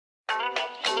Hey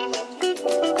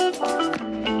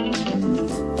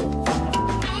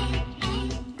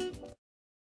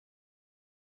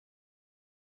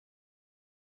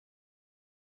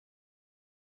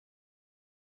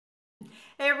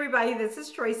everybody, this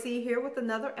is Tracy here with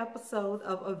another episode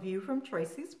of A View from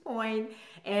Tracy's Point,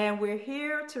 and we're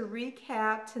here to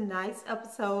recap tonight's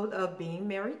episode of Being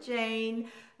Mary Jane,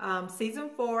 Season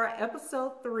 4,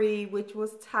 Episode 3, which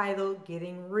was titled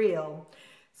Getting Real.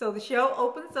 So the show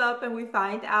opens up and we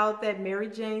find out that Mary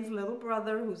Jane's little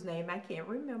brother, whose name I can't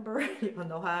remember, you don't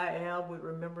know how I am with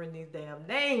remembering these damn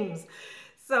names.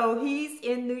 So he's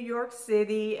in New York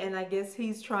City, and I guess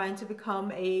he's trying to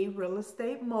become a real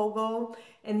estate mogul,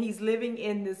 and he's living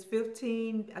in this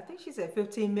I think she said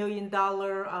 $15 million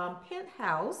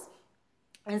penthouse.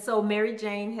 And so Mary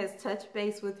Jane has touched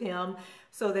base with him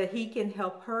so that he can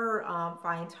help her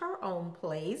find her own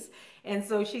place. And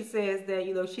so she says that,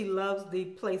 you know, she loves the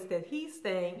place that he's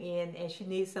staying in, and she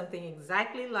needs something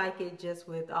exactly like it, just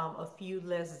with a few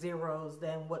less zeros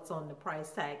than what's on the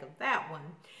price tag of that one.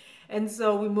 And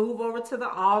so we move over to the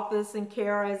office, and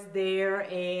Kara's there,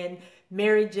 and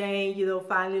Mary Jane, you know,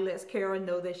 finally lets Kara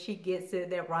know that she gets it,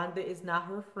 that Rhonda is not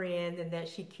her friend and that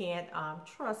she can't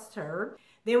trust her.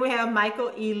 Then we have Michael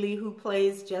Ealy, who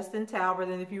plays Justin Talbot,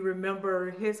 and if you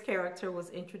remember, his character was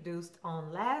introduced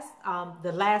on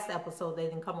the last episode. They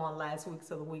didn't come on last week,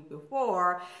 so the week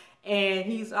before, and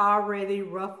he's already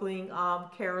ruffling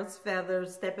Kara's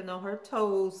feathers, stepping on her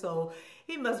toes, so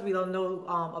he must be don't know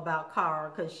about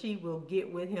Kara, because she will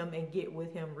get with him and get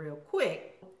with him real quick.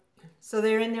 So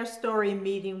they're in their story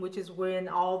meeting, which is when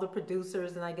all the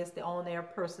producers and I guess the on-air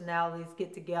personalities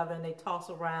get together and they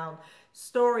toss around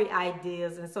story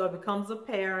ideas. And so it becomes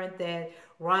apparent that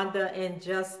Rhonda and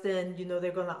Justin, you know,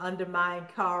 they're going to undermine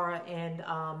Kara and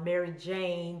Mary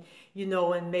Jane, you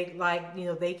know, and make like, you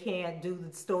know, they can't do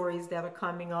the stories that are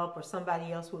coming up, or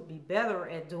somebody else would be better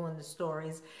at doing the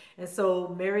stories. And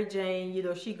so Mary Jane, you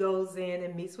know, she goes in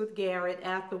and meets with Garrett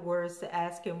afterwards to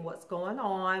ask him what's going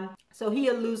on. So he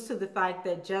alludes to the fact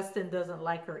that Justin doesn't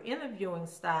like her interviewing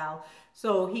style.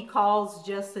 So he calls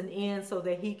Justin in so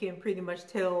that he can pretty much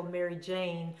tell Mary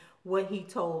Jane what he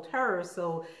told her.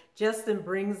 So Justin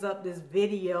brings up this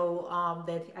video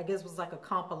that I guess was like a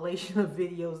compilation of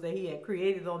videos that he had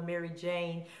created on Mary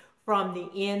Jane from the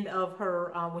end of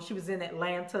her, when she was in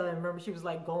Atlanta. And remember, she was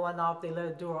like going off, they let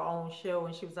her do her own show,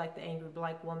 and she was like the angry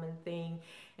black woman thing.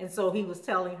 And so he was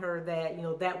telling her that, you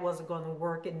know, that wasn't going to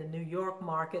work in the New York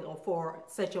market or for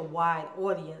such a wide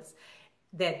audience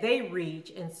that they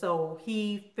reach. And so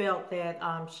he felt that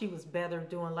she was better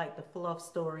doing like the fluff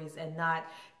stories and not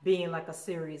being like a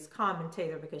serious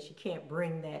commentator, because she can't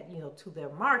bring that, you know, to their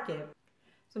market.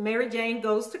 So Mary Jane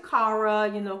goes to Kara,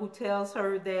 you know, who tells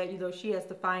her that, you know, she has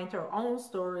to find her own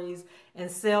stories and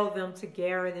sell them to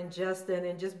Garrett and Justin,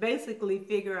 and just basically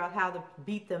figure out how to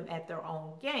beat them at their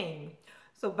own game.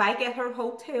 So back at her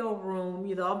hotel room,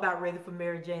 you know, I'm about ready for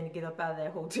Mary Jane to get up out of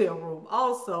that hotel room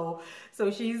also. So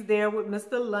she's there with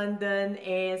Mr. London,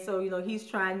 and so, you know, he's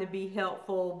trying to be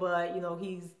helpful, but, you know,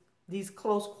 these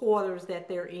close quarters that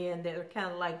they're in, that are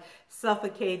kind of like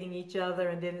suffocating each other,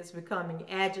 and then it's becoming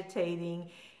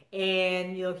agitating.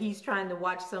 And, you know, he's trying to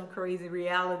watch some crazy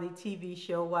reality TV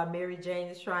show while Mary Jane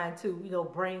is trying to, you know,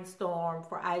 brainstorm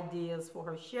for ideas for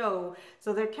her show.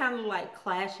 So they're kind of like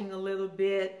clashing a little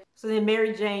bit. So then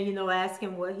Mary Jane, you know, asks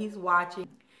him what he's watching.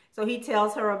 So he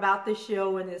tells her about the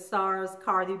show, and it stars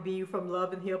Cardi B from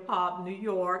Love and Hip Hop New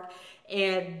York.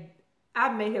 And I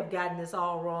may have gotten this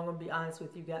all wrong, I'll be honest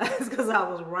with you guys, because I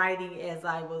was writing as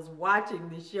I was watching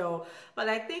the show. But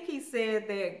I think he said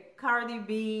that Cardi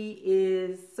B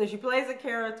is, so she plays a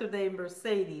character named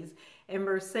Mercedes, and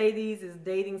Mercedes is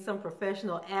dating some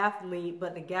professional athlete,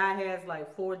 but the guy has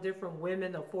like 4 different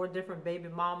women or 4 different baby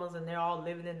mamas, and they're all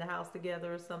living in the house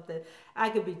together or something. I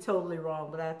could be totally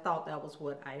wrong, but I thought that was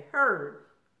what I heard.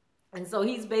 And so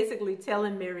he's basically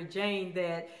telling Mary Jane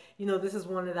that, you know, this is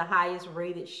one of the highest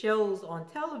rated shows on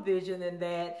television, and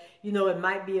that, you know, it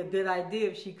might be a good idea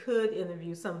if she could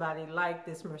interview somebody like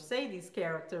this Mercedes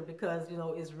character, because, you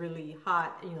know, it's really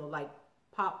hot, you know, like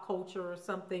pop culture or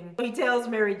something. He tells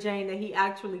Mary Jane that he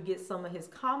actually gets some of his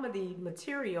comedy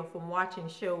material from watching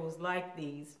shows like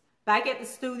these. Back at the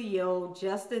studio,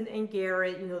 Justin and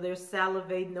Garrett, you know, they're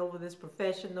salivating over this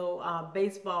professional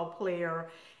baseball player.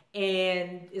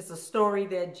 And it's a story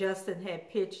that Justin had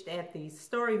pitched at the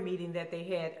story meeting that they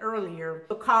had earlier.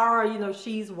 So Cara, you know,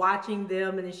 she's watching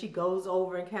them, and then she goes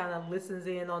over and kind of listens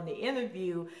in on the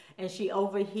interview, and she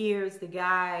overhears the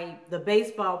guy, the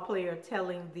baseball player,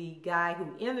 telling the guy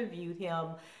who interviewed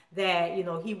him that, you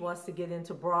know, he wants to get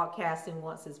into broadcasting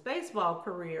once his baseball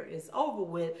career is over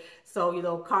with. So, you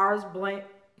know, Cara's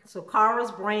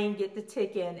brain get to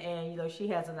ticking, and, you know, she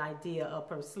has an idea up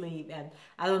her sleeve, and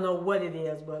I don't know what it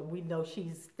is, but we know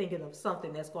she's thinking of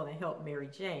something that's going to help Mary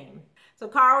Jane. So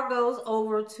Cara goes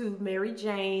over to Mary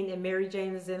Jane, and Mary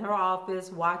Jane is in her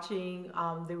office watching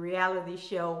the reality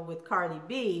show with Cardi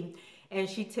B. And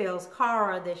she tells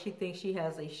Cara that she thinks she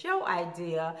has a show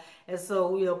idea. And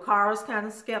so, you know, Cara's kind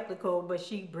of skeptical, but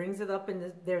she brings it up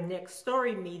in their next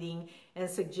story meeting and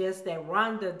suggests that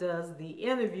Rhonda does the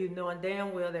interview, knowing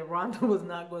damn well that Rhonda was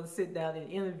not going to sit down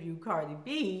and interview Cardi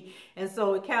B. And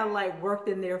so it kind of like worked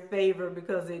in their favor,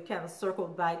 because it kind of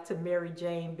circled back to Mary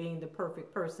Jane being the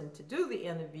perfect person to do the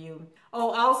interview.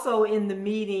 Oh, also in the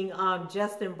meeting,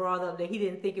 Justin brought up that he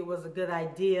didn't think it was a good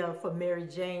idea for Mary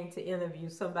Jane to interview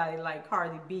somebody like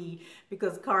Cardi B,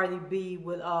 because Cardi B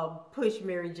would push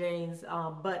Mary Jane's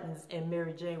buttons, and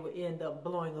Mary Jane would end up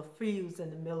blowing a fuse in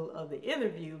the middle of the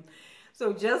interview.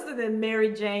 So Justin and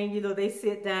Mary Jane, you know, they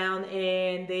sit down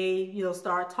and they, you know,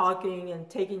 start talking and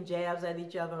taking jabs at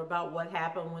each other about what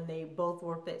happened when they both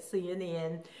worked at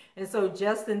CNN. And so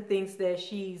Justin thinks that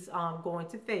she's going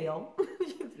to fail,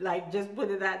 like just put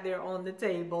it out there on the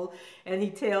table. And he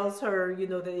tells her, you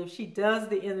know, that if she does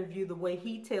the interview the way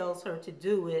he tells her to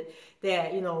do it,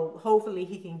 that, you know, hopefully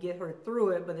he can get her through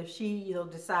it. But if she, you know,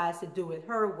 decides to do it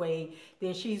her way,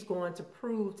 then she's going to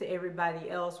prove to everybody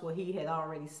else what he had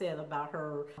already said about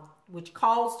her, which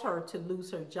caused her to lose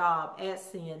her job at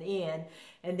CNN.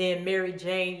 And then Mary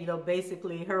Jane, you know,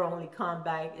 basically her only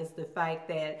comeback is the fact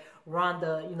that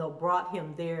Rhonda, you know, brought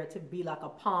him there to be like a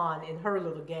pawn in her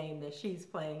little game that she's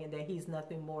playing, and that he's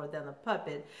nothing more than a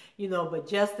puppet, you know. But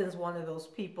Justin's one of those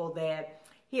people that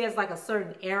he has like a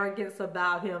certain arrogance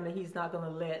about him, and he's not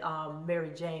going to let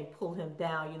Mary Jane pull him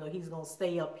down. You know, he's going to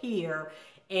stay up here.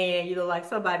 And, you know, like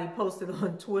somebody posted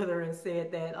on Twitter and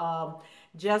said that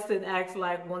Justin acts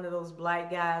like one of those black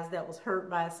guys that was hurt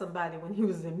by somebody when he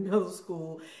was in middle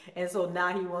school. And so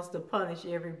now he wants to punish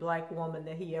every black woman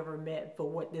that he ever met for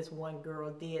what this one girl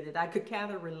did. And I could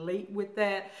kind of relate with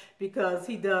that, because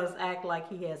he does act like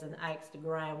he has an axe to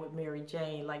grind with Mary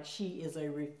Jane. Like she is a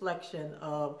reflection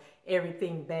of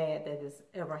everything bad that has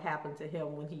ever happened to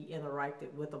him when he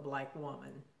interacted with a black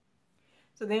woman.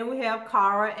 So then we have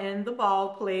Cara and the ball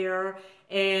player.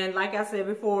 And like I said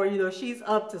before, you know, she's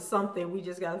up to something. We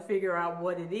just got to figure out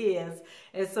what it is.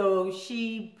 And so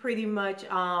she pretty much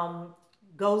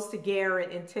goes to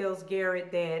Garrett and tells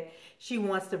Garrett that she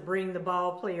wants to bring the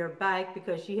ball player back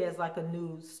because she has like a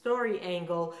new story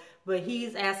angle. But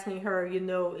he's asking her, you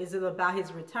know, is it about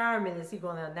his retirement? Is he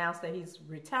going to announce that he's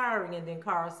retiring? And then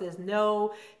Cara says,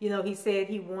 no, you know, he said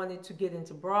he wanted to get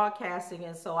into broadcasting.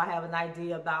 And so I have an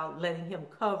idea about letting him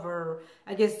cover,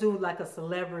 I guess, do like a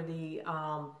celebrity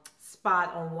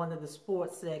spot on one of the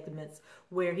sports segments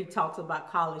where he talks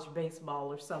about college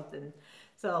baseball or something.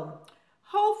 So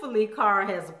hopefully Cara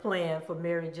has a plan for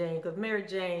Mary Jane, because Mary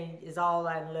Jane is all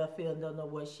out in left field and don't know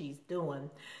what she's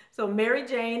doing. So Mary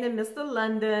Jane and Mr.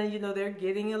 London, you know, they're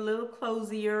getting a little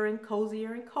cozier and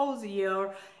cozier and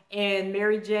cozier. And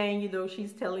Mary Jane, you know,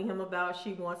 she's telling him about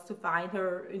she wants to find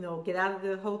her, you know, get out of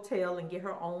the hotel and get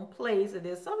her own place. And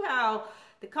then somehow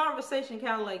the conversation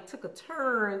kind of like took a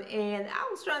turn. And I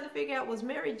was trying to figure out, was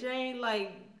Mary Jane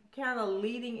like kind of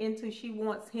leading into she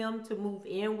wants him to move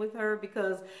in with her?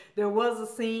 Because there was a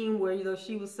scene where, you know,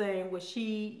 she was saying what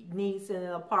she needs in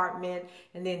an apartment,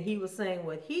 and then he was saying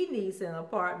what he needs in an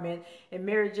apartment, and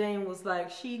Mary Jane was like,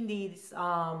 she needs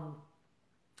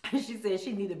she said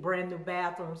she needed a brand new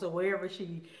bathroom. So wherever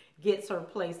she gets her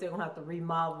place, they're gonna have to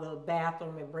remodel the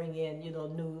bathroom and bring in, you know,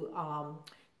 new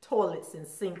toilets and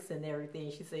sinks and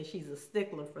everything. She says she's a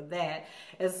stickler for that.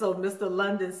 And so Mr.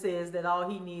 London says that all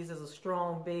he needs is a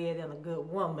strong bed and a good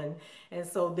woman. And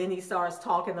so then he starts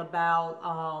talking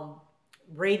about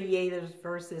radiators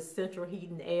versus central heat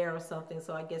and air or something.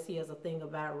 So I guess he has a thing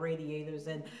about radiators.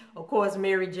 And of course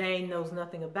Mary Jane knows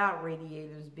nothing about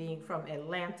radiators, being from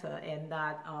Atlanta and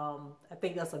not I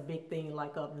think that's a big thing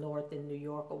like up north in New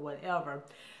York or whatever.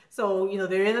 So, you know,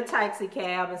 they're in a taxi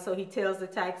cab, and so he tells the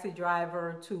taxi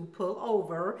driver to pull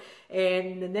over.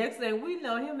 And the next thing we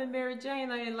know, him and Mary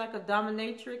Jane are in like a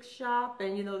dominatrix shop,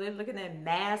 and, you know, they're looking at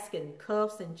masks and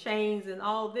cuffs and chains and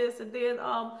all this. And then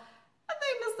I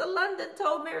think Mr. London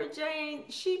told Mary Jane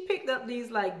she picked up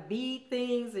these like bead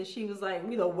things and she was like,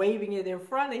 waving it in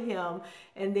front of him.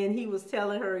 And then he was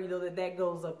telling her, that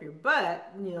goes up your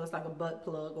butt. It's like a butt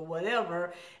plug or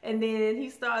whatever. And then he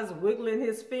starts wiggling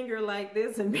his finger like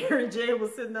this. And Mary Jane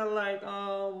was sitting there like,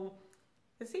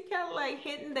 is he kind of like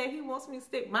hinting that he wants me to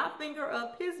stick my finger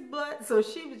up his butt? So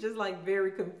she was just like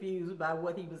very confused by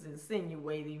what he was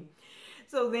insinuating.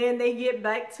 So then they get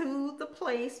back to the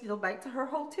place, back to her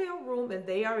hotel room, and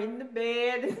they are in the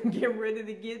bed and getting ready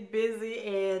to get busy.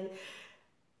 And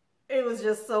it was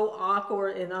just so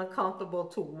awkward and uncomfortable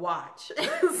to watch.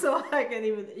 So I can't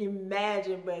even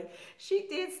imagine, but she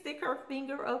did stick her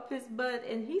finger up his butt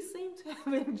and he seemed to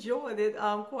have enjoyed it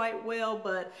quite well.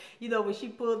 But, when she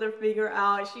pulled her finger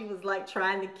out, she was like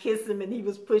trying to kiss him and he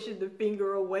was pushing the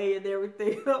finger away and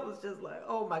everything. I was just like,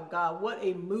 oh my God, what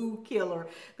a mood killer.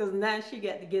 Because now she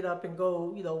got to get up and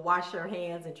go, wash her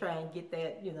hands and try and get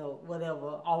that,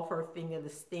 whatever, off her finger, the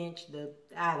stench,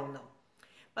 I don't know.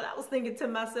 But I was thinking to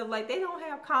myself, like, they don't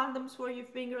have condoms for your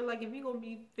finger. Like, if you're going to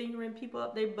be fingering people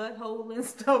up their butthole and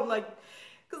stuff, like,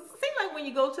 because it seems like when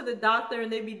you go to the doctor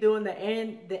and they be doing the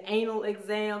anal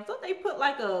exam, don't they put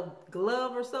like a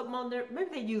glove or something on there? Maybe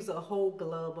they use a whole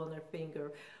glove on their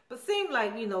finger. But it seemed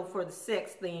like, for the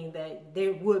sex thing, that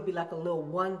there would be like a little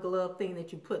one glove thing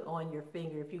that you put on your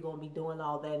finger if you're going to be doing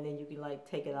all that. And then you can like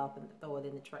take it off and throw it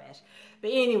in the trash.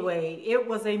 But anyway, it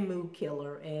was a mood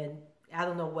killer. And I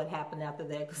don't know what happened after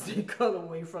that because they cut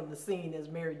away from the scene as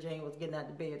Mary Jane was getting out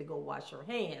of bed to go wash her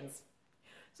hands.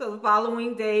 So the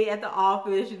following day at the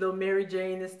office, Mary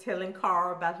Jane is telling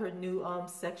Cara about her new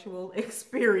sexual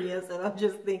experience. And I'm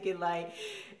just thinking, like,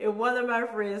 if one of my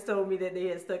friends told me that they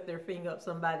had stuck their finger up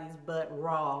somebody's butt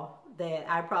raw,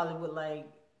 that I probably would, like,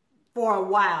 for a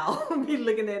while, be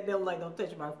looking at them like, don't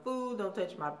touch my food, don't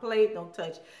touch my plate, don't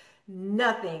touch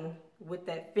nothing with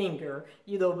that finger,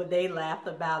 but they laughed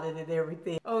about it and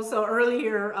everything. Oh, so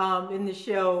earlier in the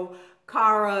show,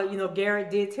 Cara, Garrett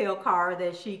did tell Cara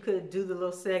that she could do the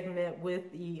little segment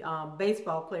with the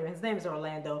baseball player. His name is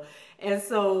Orlando. And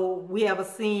so we have a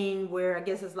scene where I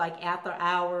guess it's like after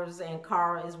hours and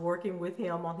Cara is working with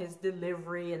him on his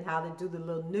delivery and how to do the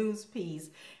little news piece.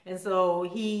 And so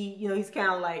he, he's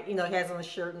kind of like, he has on a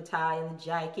shirt and tie and a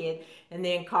jacket. And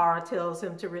then Cara tells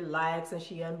him to relax and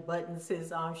she unbuttons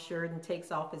his shirt and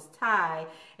takes off his tie.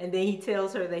 And then he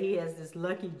tells her that he has this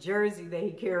lucky jersey that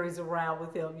he carries around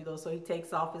with him, so he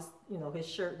takes off his, his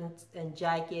shirt and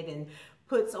jacket and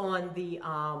puts on the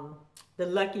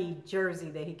lucky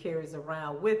jersey that he carries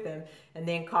around with him. And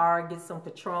then Cara gets some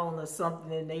Patron or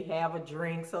something and they have a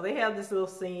drink. So they have this little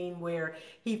scene where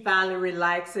he finally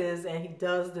relaxes and he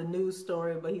does the news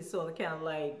story, but he's sort of kind of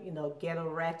like, ghetto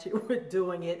ratchet with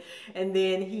doing it. And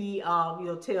then he,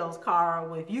 tells Cara,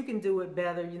 well, if you can do it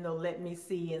better, let me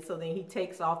see. And so then he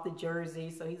takes off the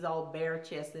jersey. So he's all bare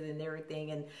chested and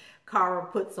everything. And Cara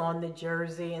puts on the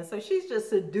jersey, and so she's just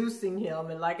seducing him.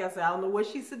 And like I said, I don't know what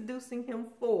she's seducing him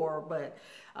for, but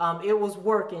it was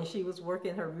working. She was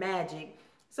working her magic.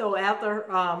 So after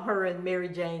her and Mary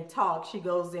Jane talk, she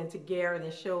goes into Garrett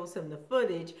and shows him the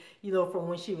footage, from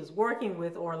when she was working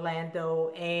with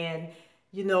Orlando. And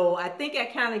I think I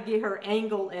kind of get her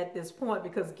angle at this point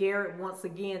because Garrett once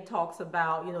again talks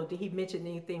about, did he mention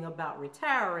anything about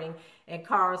retiring? And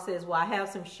Cara says, well, I have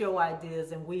some show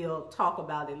ideas and we'll talk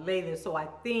about it later. So I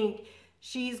think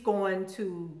she's going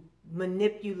to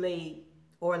manipulate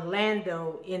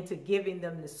Orlando into giving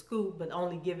them the scoop, but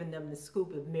only giving them the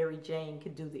scoop if Mary Jane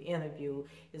can do the interview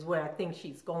is where I think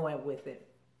she's going with it.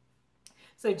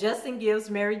 So Justin gives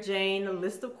Mary Jane a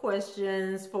list of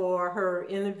questions for her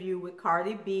interview with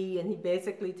Cardi B, and he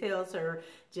basically tells her,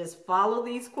 just follow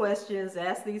these questions,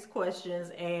 ask these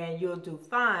questions, and you'll do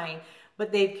fine.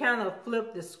 But they've kind of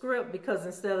flipped the script because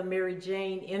instead of Mary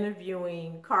Jane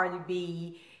interviewing Cardi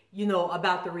B,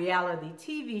 about the reality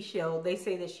TV show, they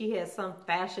say that she has some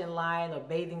fashion line or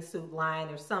bathing suit line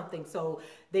or something. So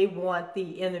they want the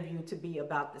interview to be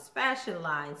about this fashion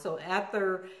line. So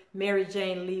after Mary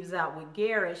Jane leaves out with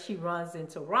Garrett, she runs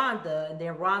into Rhonda, and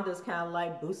then Rhonda's kind of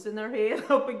like boosting her head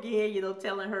up again,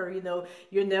 telling her,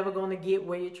 you're never going to get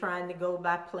where you're trying to go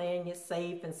by playing it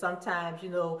safe. And sometimes,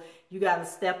 you got to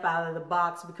step out of the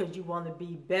box because you want to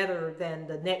be better than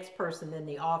the next person in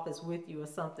the office with you or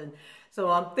something. So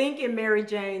I'm thinking Mary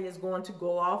Jane is going to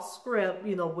go off script,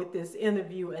 with this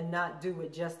interview and not do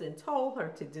what Justin told her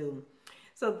to do.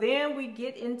 So then we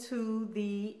get into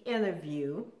the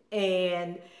interview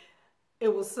and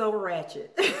it was so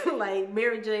ratchet. Like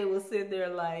Mary Jane was sitting there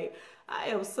like, I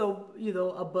am so,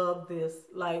 above this.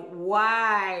 Like,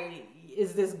 why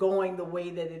is this going the way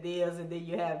that it is? And then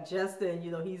you have Justin,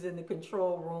 you know, he's in the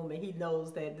control room and he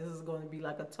knows that this is going to be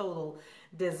like a total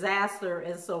disaster.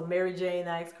 And so Mary Jane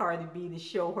asks Cardi B to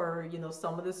show her, you know,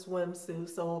 some of the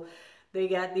swimsuits. So they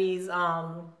got these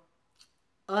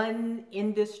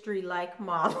unindustry-like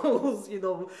models, you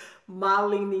know,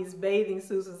 modeling these bathing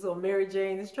suits. And so Mary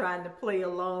Jane is trying to play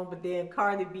along, but then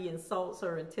Cardi B insults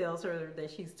her and tells her that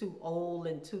she's too old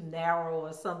and too narrow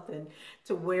or something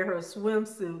to wear her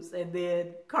swimsuits. And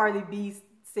then Cardi B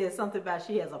said something about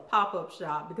she has a pop-up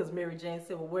shop, because Mary Jane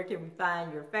said, well, where can we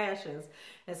find your fashions?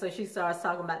 And so she starts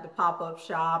talking about the pop-up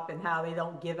shop and how they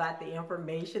don't give out the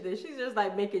information. And she's just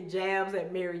like making jabs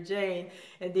at Mary Jane.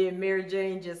 And then Mary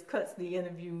Jane just cuts the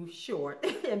interview short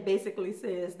and basically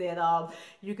says that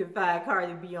you can find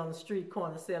Cardi B on the street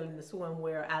corner selling the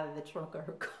swimwear out of the trunk of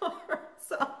her car.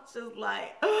 So I'm just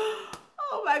like,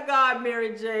 oh my God,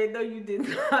 Mary Jane, no, you did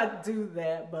not do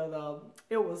that. But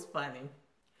it was funny.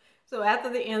 So after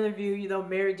the interview, you know,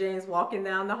 Mary Jane's walking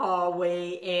down the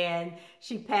hallway and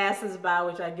she passes by,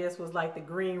 which I guess was like the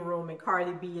green room, and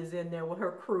Cardi B is in there with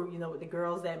her crew, you know, with the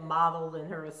girls that modeled and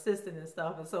her assistant and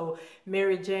stuff. And so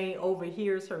Mary Jane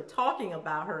overhears her talking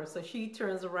about her. So she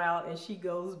turns around and she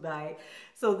goes back.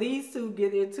 So these two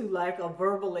get into like a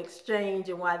verbal exchange,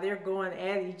 and while they're going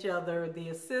at each other, the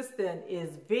assistant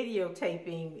is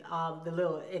videotaping the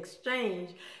little exchange.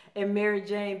 And Mary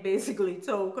Jane basically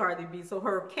told Cardi B, so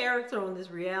her character on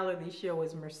this reality show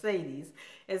is Mercedes.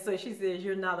 And so she says,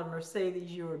 you're not a Mercedes,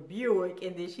 you're a Buick.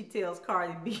 And then she tells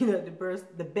Cardi B that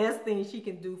the best thing she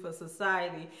can do for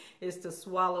society is to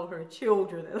swallow her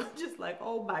children. And I'm just like,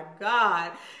 oh my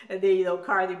God. And then, you know,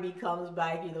 Cardi B comes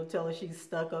back, you know, tell her she's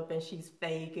stuck up and she's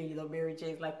fake. And, you know, Mary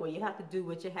Jane's like, well, you have to do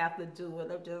what you have to do.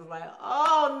 And I'm just like,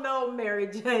 oh no, Mary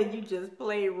Jane, you just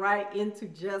played right into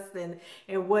Justin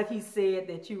and what he said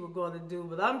that you were going to do.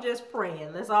 But I'm just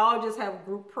praying. Let's all just have a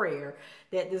group prayer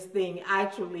that this thing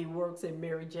actually works in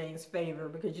Mary Jane's favor,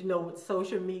 because you know with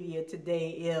social media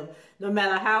today, if no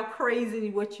matter how crazy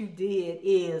what you did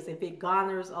is, if it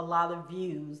garners a lot of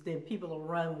views, then people will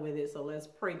run with it. So let's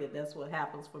pray that that's what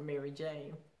happens for Mary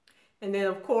Jane. And then,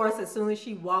 of course, as soon as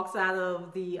she walks out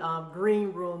of the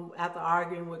green room after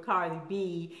arguing with Cardi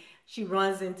B, she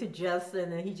runs into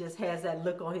Justin, and he just has that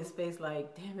look on his face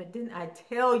like, damn it, didn't I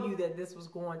tell you that this was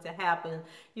going to happen?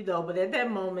 You know, but at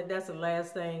that moment, that's the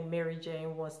last thing Mary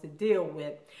Jane wants to deal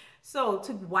with. So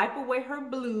to wipe away her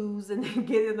blues and then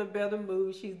get in a better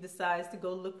mood, she decides to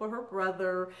go look for her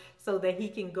brother so that he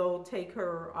can go take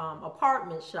her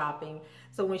apartment shopping.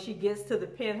 So when she gets to the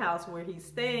penthouse where he's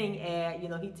staying at, you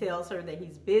know, he tells her that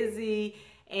he's busy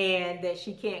and that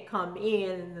she can't come in.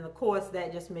 And then of course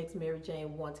that just makes Mary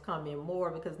Jane want to come in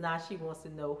more, because now she wants to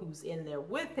know who's in there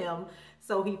with him.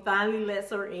 So he finally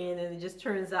lets her in, and it just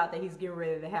turns out that he's getting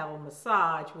ready to have a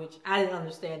massage, which I didn't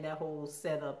understand that whole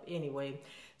setup anyway.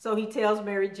 So he tells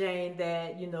Mary Jane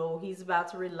that, you know, he's about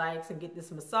to relax and get this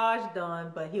massage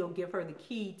done, but he'll give her the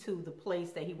key to the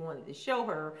place that he wanted to show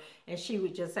her, and she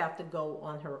would just have to go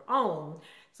on her own.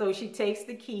 So she takes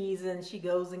the keys and she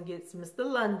goes and gets Mr.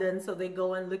 London. So they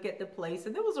go and look at the place,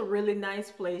 and it was a really nice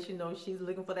place. You know, she's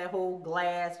looking for that whole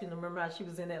glass. You know, remember how she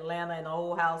was in Atlanta and the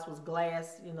whole house was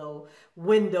glass, you know,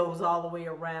 windows all the way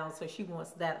around. So she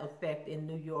wants that effect in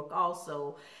New York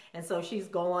also. And so she's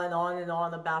going on and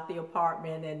on about the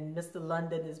apartment, and Mr.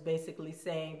 London is basically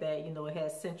saying that, you know, it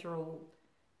has central,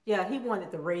 yeah, he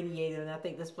wanted the radiator, and I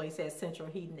think this place has central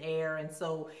heat and air. And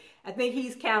so I think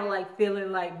he's kind of like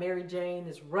feeling like Mary Jane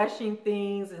is rushing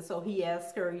things. And so he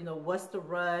asks her, you know, what's the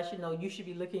rush? You know, you should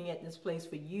be looking at this place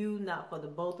for you, not for the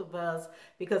both of us,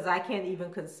 because I can't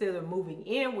even consider moving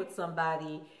in with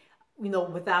somebody, you know,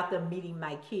 without them meeting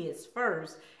my kids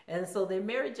first. And so then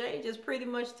Mary Jane just pretty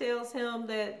much tells him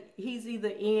that he's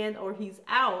either in or he's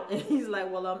out. And he's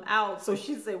like, well, I'm out. So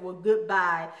she said, well,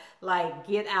 goodbye. Like,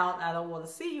 get out. I don't want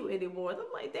to see you anymore. And I'm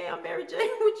like, damn, Mary Jane,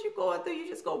 what you going through? You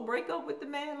just gonna break up with the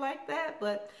man like that?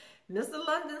 But Mr.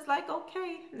 London's like,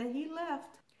 okay. And then he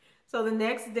left. So the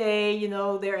next day, you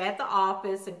know, they're at the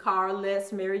office, and Carl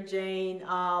lets Mary Jane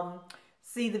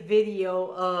see the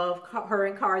video of her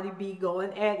and Cardi B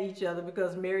going at each other,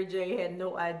 because Mary Jane had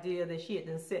no idea that she had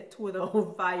done set Twitter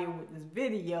on fire with this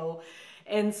video.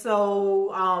 And so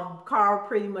Carl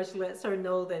pretty much lets her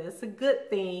know that it's a good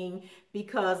thing,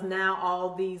 because now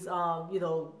all these, you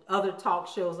know, other talk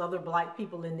shows, other black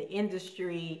people in the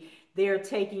industry, they're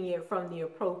taking it from the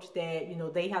approach that, you know,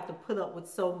 they have to put up with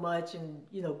so much and,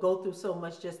 you know, go through so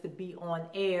much just to be on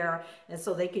air. And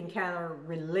so they can kind of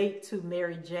relate to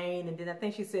Mary Jane. And then I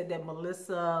think she said that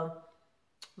Melissa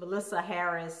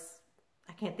Harris,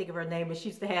 I can't think of her name, but she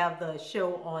used to have the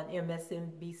show on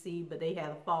MSNBC, but they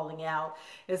had a falling out.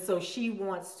 And so she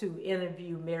wants to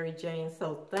interview Mary Jane.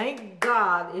 So thank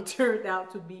God it turned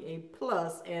out to be a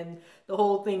plus, and the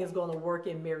whole thing is going to work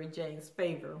in Mary Jane's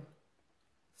favor.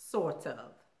 Sort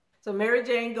of. So Mary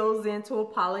Jane goes in to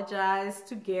apologize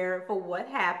to Garrett for what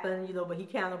happened, you know, but he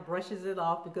kind of brushes it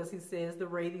off because he says the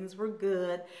ratings were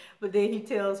good. But then he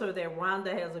tells her that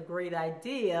Rhonda has a great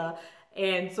idea.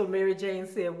 And so Mary Jane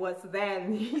said, what's that?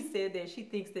 And he said that she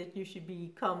thinks that you should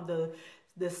become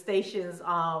the station's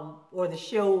or the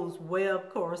show's web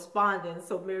correspondent.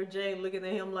 So Mary Jane looking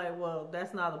at him like, well,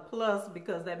 that's not a plus,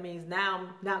 because that means now I'm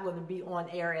not going to be on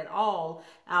air at all.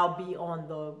 I'll be on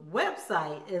the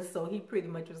website. And so he pretty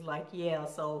much was like, yeah,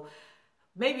 so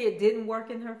maybe it didn't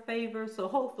work in her favor. So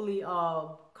hopefully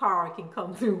Cara can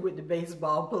come through with the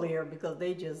baseball player, because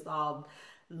they just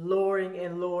lowering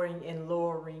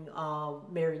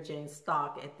Mary Jane's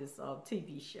stock at this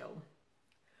TV show.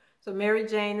 So Mary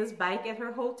Jane is back at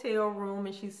her hotel room,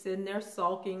 and she's sitting there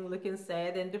sulking, looking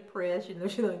sad and depressed. You know,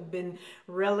 she's been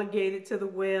relegated to the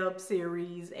web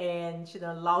series, and she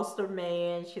done lost her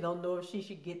man. She don't know if she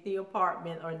should get the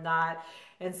apartment or not.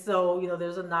 And so, you know,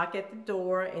 there's a knock at the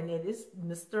door, and it is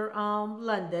Mr.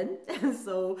 London. And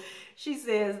so she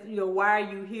says, you know, why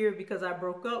are you here? Because I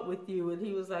broke up with you. And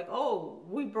he was like, oh,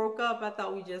 we broke up? I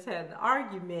thought we just had an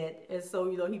argument. And so,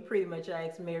 you know, he pretty much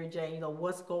asked Mary Jane, you know,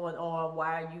 what's going on?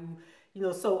 Why are you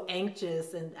know, so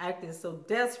anxious and acting so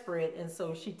desperate? And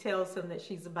so she tells him that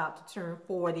she's about to turn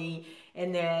 40,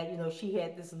 and that, you know, she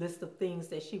had this list of things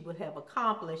that she would have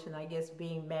accomplished. And I guess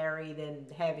being married and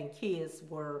having kids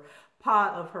were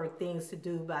part of her things to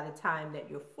do by the time that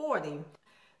you're 40.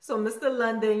 So Mr.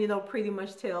 London, you know, pretty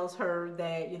much tells her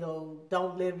that, you know,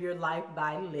 don't live your life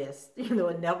by list. You know,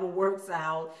 it never works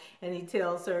out. And he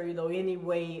tells her, you know,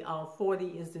 anyway, 40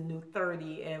 is the new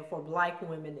 30, and for black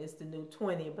women, it's the new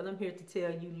 20. But I'm here to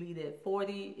tell you, Lee, that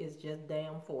 40 is just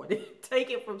damn 40.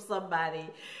 Take it from somebody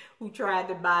who tried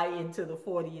to buy into the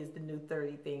 40 is the new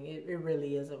 30 thing. It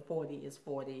really isn't. 40 is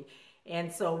 40.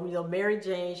 And so, you know, Mary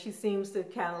Jane, she seems to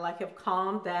kind of like have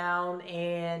calmed down,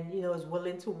 and, you know, is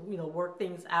willing to, you know, work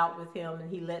things out with him.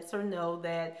 And he lets her know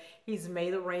that he's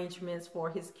made arrangements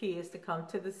for his kids to come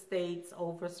to the States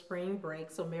over spring break.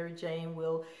 So Mary Jane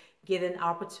will get an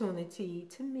opportunity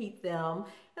to meet them.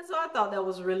 And so I thought that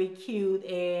was really cute.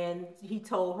 And he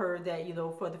told her that, you know,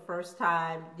 for the first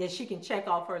time, that she can check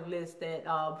off her list that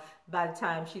by the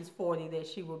time she's 40, that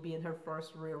she will be in her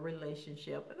first real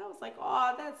relationship. And I was like,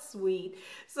 oh, that's sweet.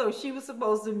 So she was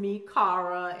supposed to meet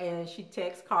Cara, and she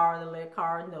texts Cara to let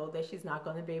Cara know that she's not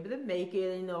going to be able to make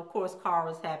it. And, you know, of course,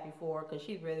 Cara's happy for her, because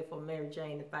she's ready for Mary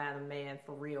Jane to find a man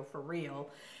for real, for real.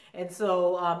 And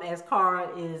so as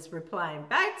Cara is replying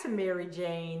back to Mary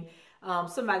Jane,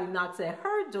 somebody knocks at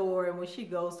her door, and when she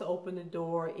goes to open the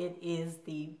door, it is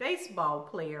the baseball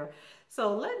player.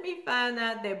 So let me find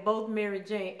out that both Mary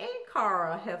Jane and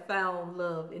Cara have found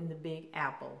love in the Big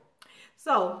Apple.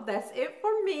 So that's it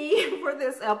for me for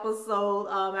this episode.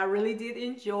 I really did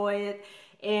enjoy it.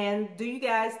 And do you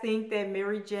guys think that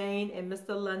Mary Jane and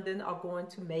Mr. London are going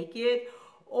to make it?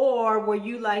 Or were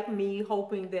you like me,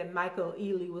 hoping that Michael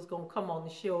Ealy was going to come on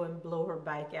the show and blow her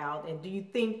back out? And do you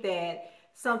think that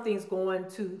something's going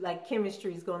to, like,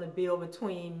 chemistry is going to build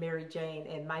between Mary Jane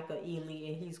and Michael Ealy,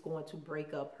 and he's going to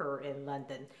break up her and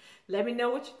London? Let me know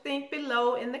what you think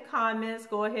below in the comments.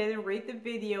 Go ahead and rate the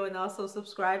video, and also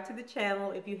subscribe to the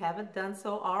channel if you haven't done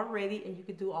so already. And you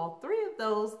can do all three of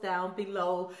those down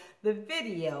below the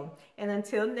video. And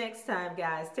until next time,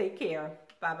 guys, take care.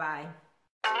 Bye-bye.